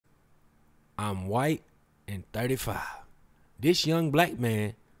I'm white and 35. This young black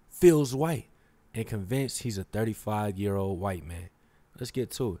man feels white and convinced he's a 35-year-old white man. Let's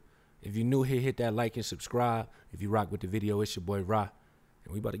get to it. If you're new here, hit that like and subscribe. If you rock with the video, it's your boy RAH,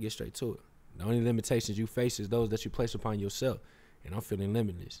 and we about to get straight to it. The only limitations you face is those that you place upon yourself, and I'm feeling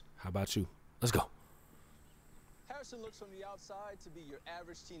limitless. How about you? Let's go. Harrison looks from the outside to be your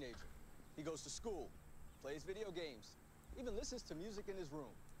average teenager. He goes to school, plays video games, even listens to music in his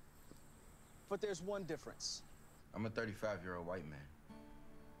room. But there's one difference. I'm a 35-year-old white man.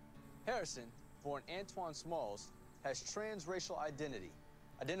 Harrison, born Antoine Smalls, has transracial identity,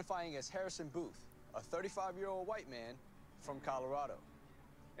 identifying as Harrison Booth, a 35-year-old white man from Colorado.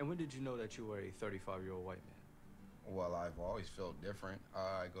 And when did you know that you were a 35-year-old white man? Well, I've always felt different.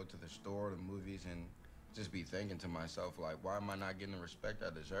 I go to the store, the movies, and just be thinking to myself, like, why am I not getting the respect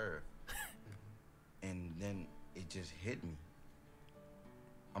I deserve? And then it just hit me.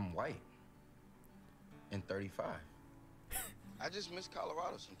 I'm white and 35. I just miss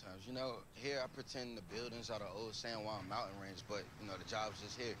Colorado sometimes. You know, here I pretend the buildings are the old San Juan mountain range, but, you know, the job's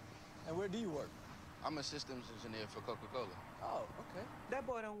just here. And where do you work? I'm a systems engineer for Coca-Cola. Oh, okay. That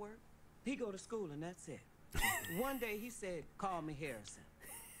boy don't work. He go to school and that's it. One day he said, call me Harrison.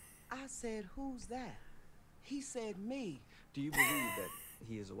 I said, who's that? He said, me. Do you believe that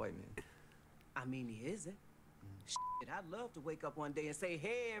he is a white man? I mean, he isn't. Shit, I'd love to wake up one day and say,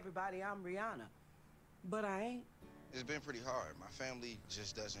 hey, everybody, I'm Rihanna. But I ain't. It's been pretty hard. My family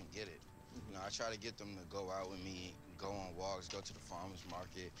just doesn't get it. You know, I try to get them to go out with me, go on walks, go to the farmer's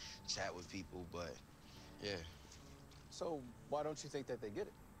market, chat with people, but yeah. So why don't you think that they get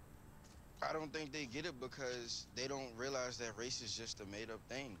it? I don't think they get it because they don't realize that race is just a made-up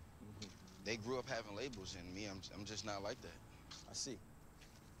thing. They grew up having labels, and me, I'm just not like that. I see.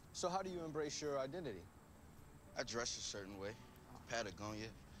 So how do you embrace your identity? I dress a certain way, Patagonia.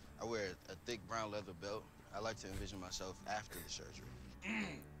 I wear a thick brown leather belt. I like to envision myself after the surgery.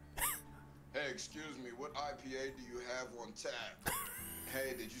 Hey, excuse me, what IPA do you have on tap?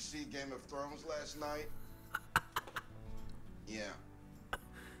 Hey, did you see Game of Thrones last night? Yeah.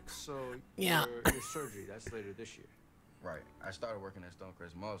 So, Yeah. your surgery, that's later this year. Right. I started working at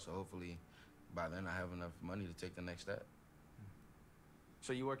Stonecrest Mall, so hopefully by then I have enough money to take the next step.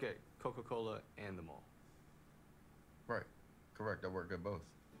 So you work at Coca-Cola and the mall. Right. Correct. I work at both.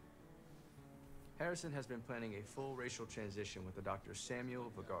 Harrison has been planning a full racial transition with the Dr.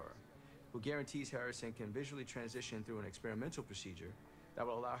 Samuel Vergara, who guarantees Harrison can visually transition through an experimental procedure that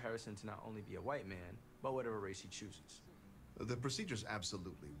will allow Harrison to not only be a white man, but whatever race he chooses. The procedure's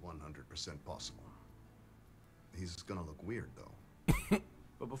absolutely 100% possible. He's gonna look weird, though.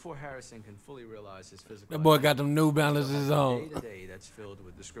 But before Harrison can fully realize his physical That boy identity, got them New Balances he'll have a on. day-to-day that's filled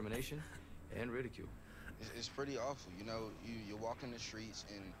with discrimination and ridicule. It's pretty awful. You know, you walk in the streets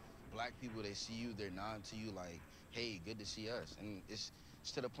and black people, they see you, they're nodding to you like, hey, good to see us. And it's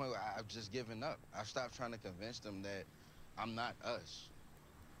to the point where I've just given up. I've stopped trying to convince them that I'm not us.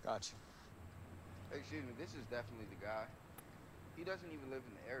 Gotcha. Excuse me, this is definitely the guy. He doesn't even live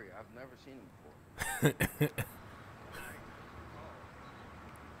in the area. I've never seen him before.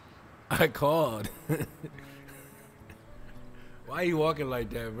 I called. Why you walking like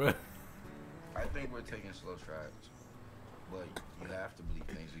that, bro? I think we're taking slow strides, but you have to believe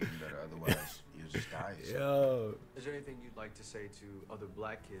things are getting better, otherwise you're just dying. Yo. Is there anything you'd like to say to other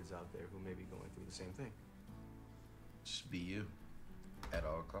black kids out there who may be going through the same thing? Just be you at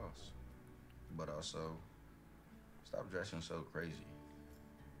all costs, but also stop dressing so crazy.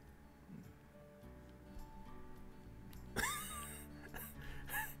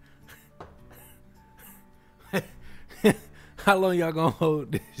 How long y'all gonna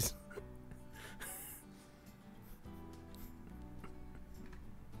hold this?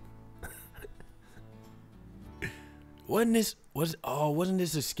 Wasn't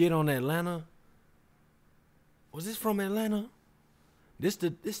this a skit on Atlanta? Was this from Atlanta? This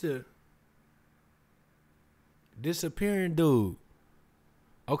the disappearing dude.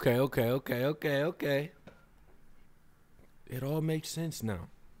 Okay. It all makes sense now.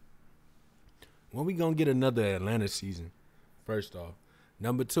 When we gonna get another Atlanta season? First off.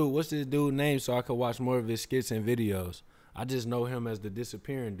 Number two, what's this dude's name so I can watch more of his skits and videos? I just know him as the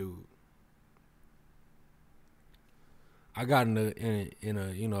disappearing dude. I got in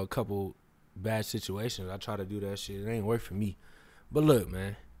a you know, a couple bad situations. I try to do that shit. It ain't work for me. But look,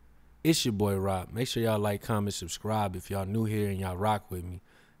 man, it's your boy RAH. Make sure y'all like, comment, subscribe if y'all new here and y'all rock with me.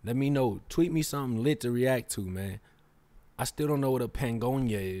 Let me know. Tweet me something lit to react to, man. I still don't know what a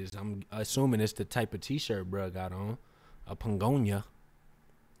pangonia is. I'm assuming it's the type of t-shirt bruh got on. A pangonia.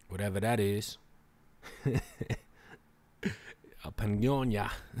 Whatever that is. A pangonia.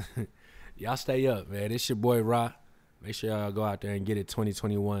 Y'all stay up, man. It's your boy RAH. Make sure y'all go out there and get it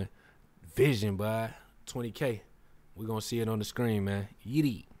 2021 vision, bud. 20K. We're going to see it on the screen, man.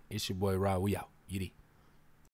 Yiddy. It's your boy RAH. We out. Yiddy.